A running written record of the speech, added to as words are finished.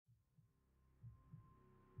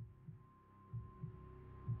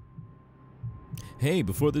Hey,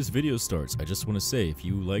 before this video starts, I just want to say if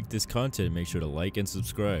you like this content, make sure to like and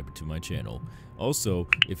subscribe to my channel. Also,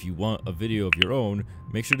 if you want a video of your own,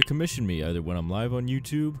 make sure to commission me either when I'm live on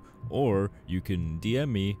YouTube or you can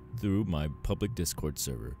DM me through my public Discord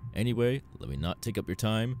server. Anyway, let me not take up your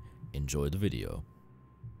time. Enjoy the video.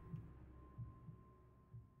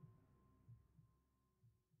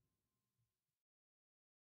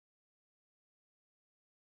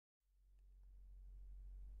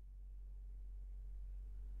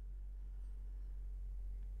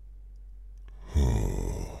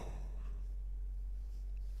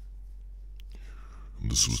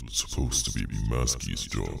 This was supposed to be Maskey's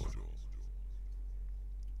job.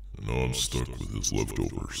 And now I'm stuck with his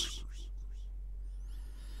leftovers.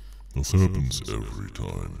 This happens every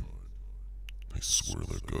time. I swear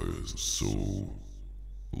that guy is so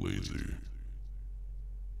lazy.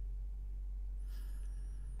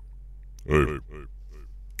 Hey.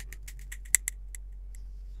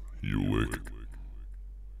 You awake?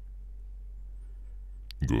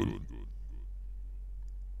 Good.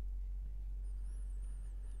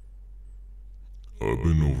 I've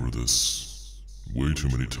been over this way too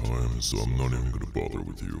many times, so I'm not even gonna bother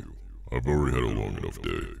with you. I've already had a long enough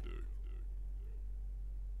day.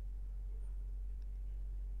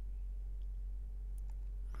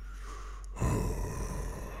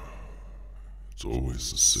 It's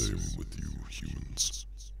always the same with you humans.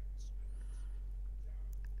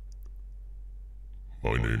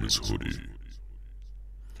 My name is Hoodie.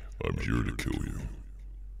 I'm here to kill you.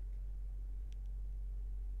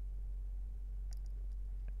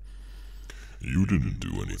 You didn't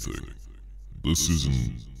do anything. This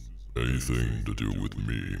isn't anything to do with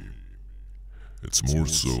me. It's more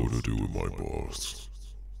so to do with my boss.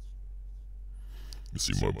 You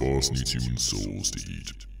see, my boss needs human souls to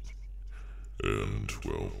eat. And,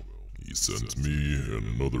 well, he sent me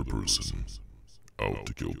and another person out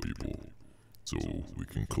to kill people. So we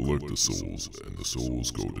can collect the souls, and the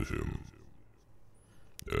souls go to him.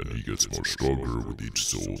 And he gets more stronger with each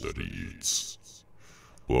soul that he eats.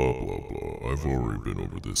 Blah blah blah. I've already been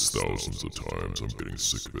over this thousands of times. I'm getting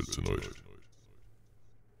sick of it tonight.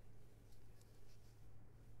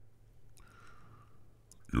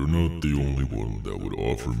 You're not the only one that would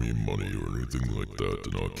offer me money or anything like that to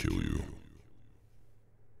not kill you.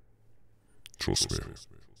 Trust me.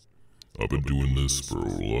 I've been doing this for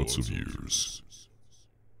lots of years.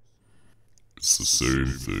 It's the same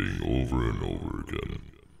thing over and over again.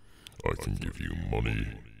 I can give you money.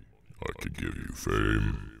 I can give you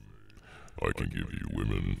fame, I can give you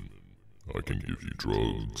women, I can give you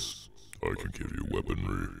drugs, I can give you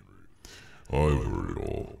weaponry. I've heard it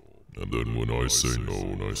all, and then when I say no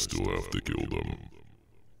and I still have to kill them,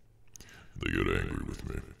 they get angry with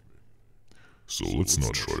me. So let's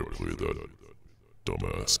not try to play that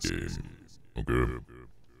dumbass game, okay?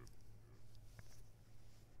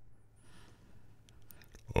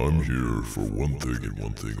 I'm here for one thing and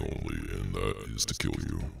one thing only, and that is to kill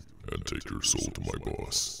you. And take your soul to my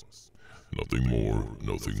boss. Nothing more,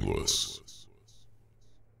 nothing less.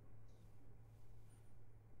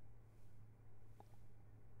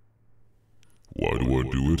 Why do I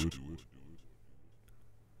do it?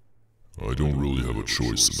 I don't really have a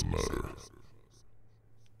choice in the matter.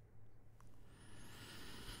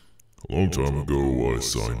 A long time ago, I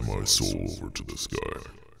signed my soul over to this guy,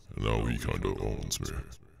 and now he kinda owns me.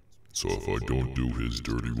 So if I don't do his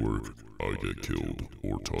dirty work, I get killed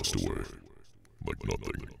or tossed away. Like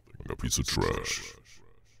nothing. Like a piece of trash.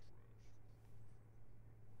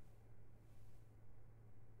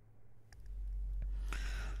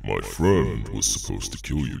 My friend was supposed to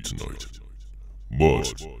kill you tonight.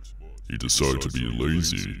 But he decided to be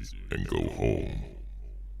lazy and go home.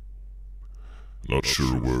 Not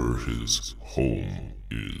sure where his home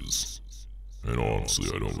is. And honestly,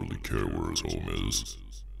 I don't really care where his home is.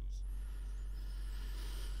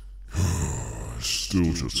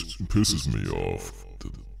 Still just pisses me off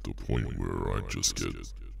to the point where I just get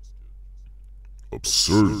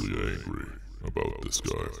absurdly angry about this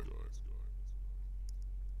guy.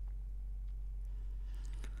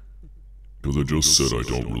 Because I just said I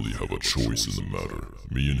don't really have a choice in the matter.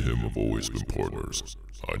 Me and him have always been partners.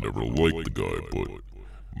 I never liked the guy, but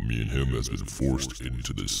me and him has been forced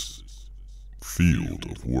into this field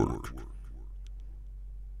of work.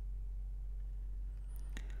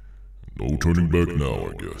 No turning back now,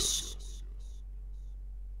 I guess.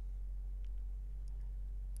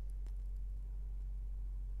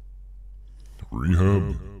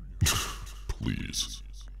 Rehab? Please.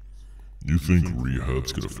 You think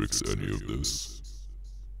rehab's gonna fix any of this?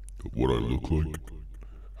 What I look like?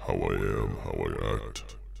 How I am, how I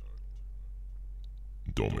act?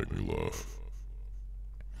 Don't make me laugh.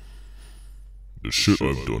 The shit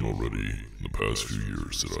I've done already in the past few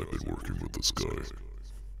years that I've been working with this guy.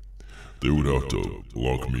 They would have to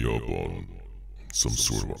lock me up on some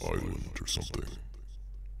sort of island or something.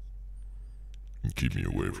 And keep me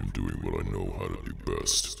away from doing what I know how to do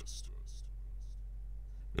best.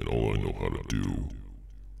 And all I know how to do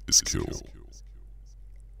is kill.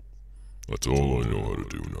 That's all I know how to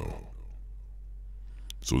do now.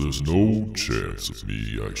 So there's no chance of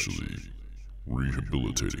me actually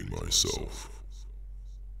rehabilitating myself.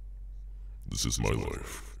 This is my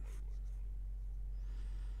life.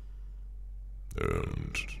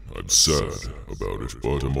 And I'm sad about it,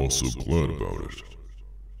 but I'm also glad about it.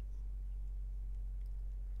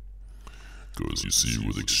 Because you see,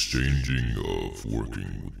 with exchanging of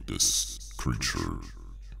working with this creature,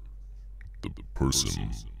 the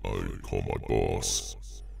person I call my boss,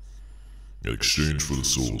 in exchange for the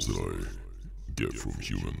souls that I get from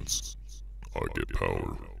humans, I get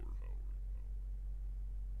power.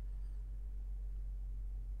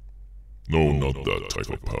 No, not that type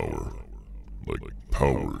of power. Like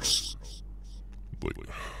powers. Like, oh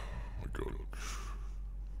my god.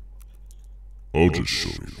 I'll just show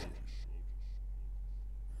you.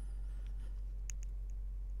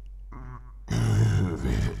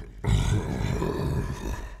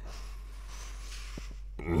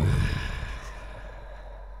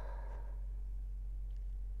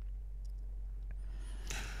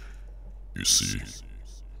 You see,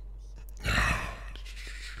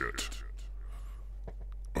 shit.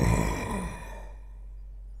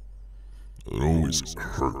 It always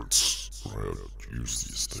hurts when I have to use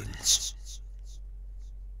these things.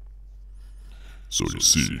 So you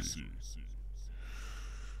see,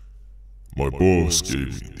 my boss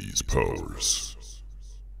gave me these powers.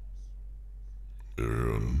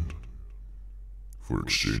 And for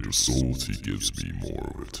exchange of souls, he gives me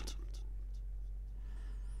more of it.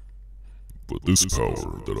 But this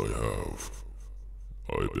power that I have,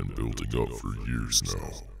 I've been building up for years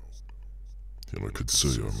now. And I could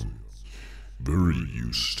say I'm very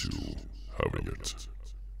used to having it.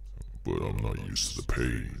 But I'm not used to the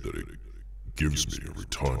pain that it gives me every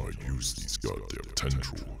time I use these goddamn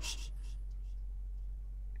tendrils.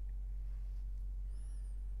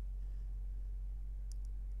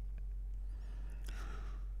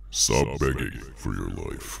 Stop begging for your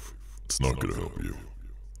life. It's not gonna help you.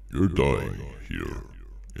 You're dying here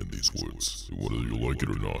in these woods, whether you like it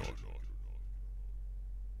or not.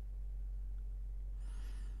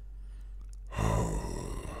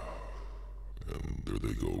 And there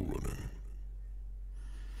they go running.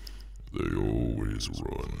 They always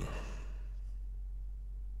run.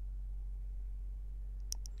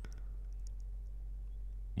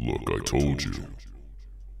 Look, I told you.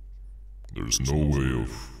 There's no way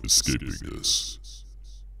of escaping this.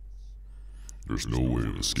 There's no way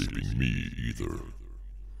of escaping me either.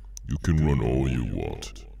 You can run all you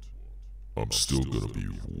want. I'm still gonna be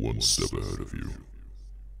one step ahead of you.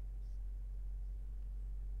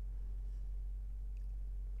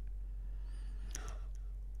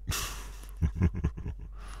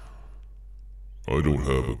 I don't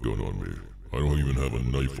have a gun on me. I don't even have a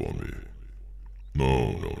knife on me.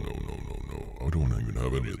 No. I don't even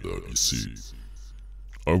have any of that, you see.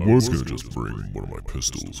 I was gonna just bring one of my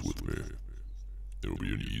pistols with me. It'll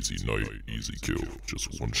be an easy night, easy kill.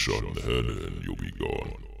 Just one shot in the head and you'll be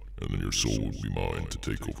gone. And then your soul will be mine to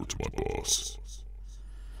take over to my boss.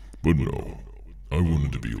 But no, I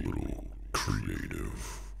wanted to be a little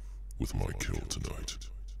creative with my kill tonight.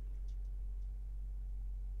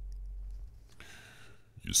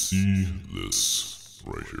 You see this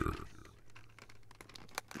right here?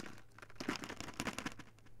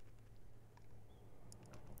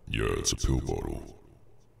 Yeah, it's a pill bottle.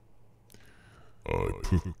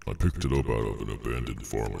 I picked it up out of an abandoned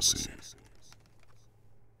pharmacy.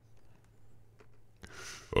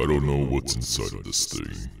 I don't know what's inside of this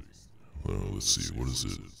thing. Well, let's see, what does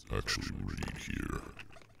it actually read here?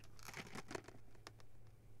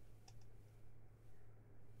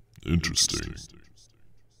 Interesting.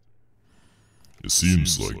 It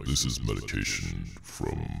seems like this is medication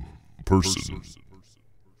from a person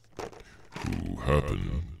who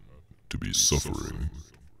happened to be suffering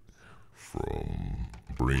from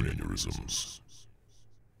brain aneurysms.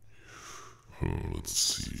 Let's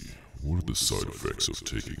see, what are the side effects of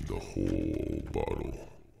taking the whole bottle?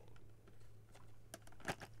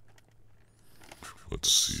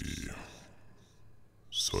 Let's see.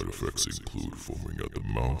 Side effects include foaming at the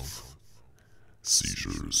mouth,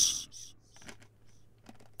 seizures.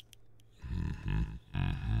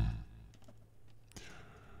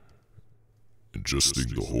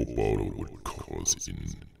 Ingesting the whole bottle would cause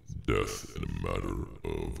death in a matter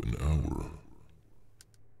of an hour.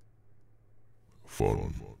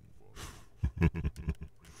 fun.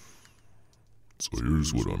 So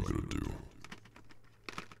here's what I'm gonna do.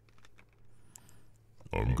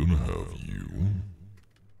 I'm gonna have you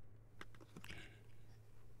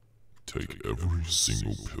take every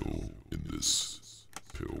single pill in this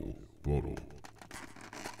pill bottle.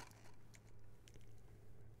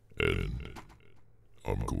 And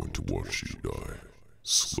I'm going to watch you die,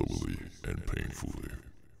 slowly and painfully.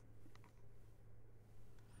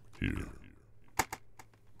 Here.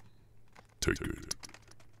 Take it.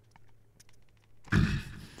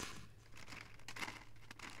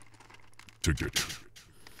 Take it.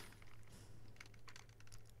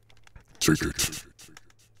 Take it.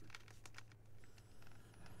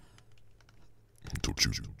 Don't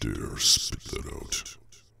you dare spit that out.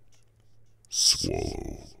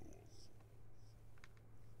 Swallow.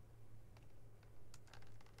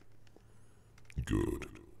 Good.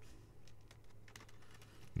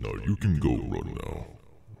 Now you can go run now.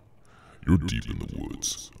 You're deep in the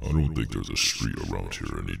woods. I don't think there's a street around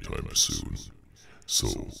here anytime soon. So,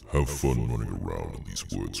 have fun running around in these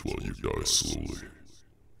woods while you die slowly.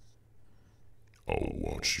 I'll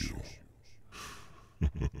watch you.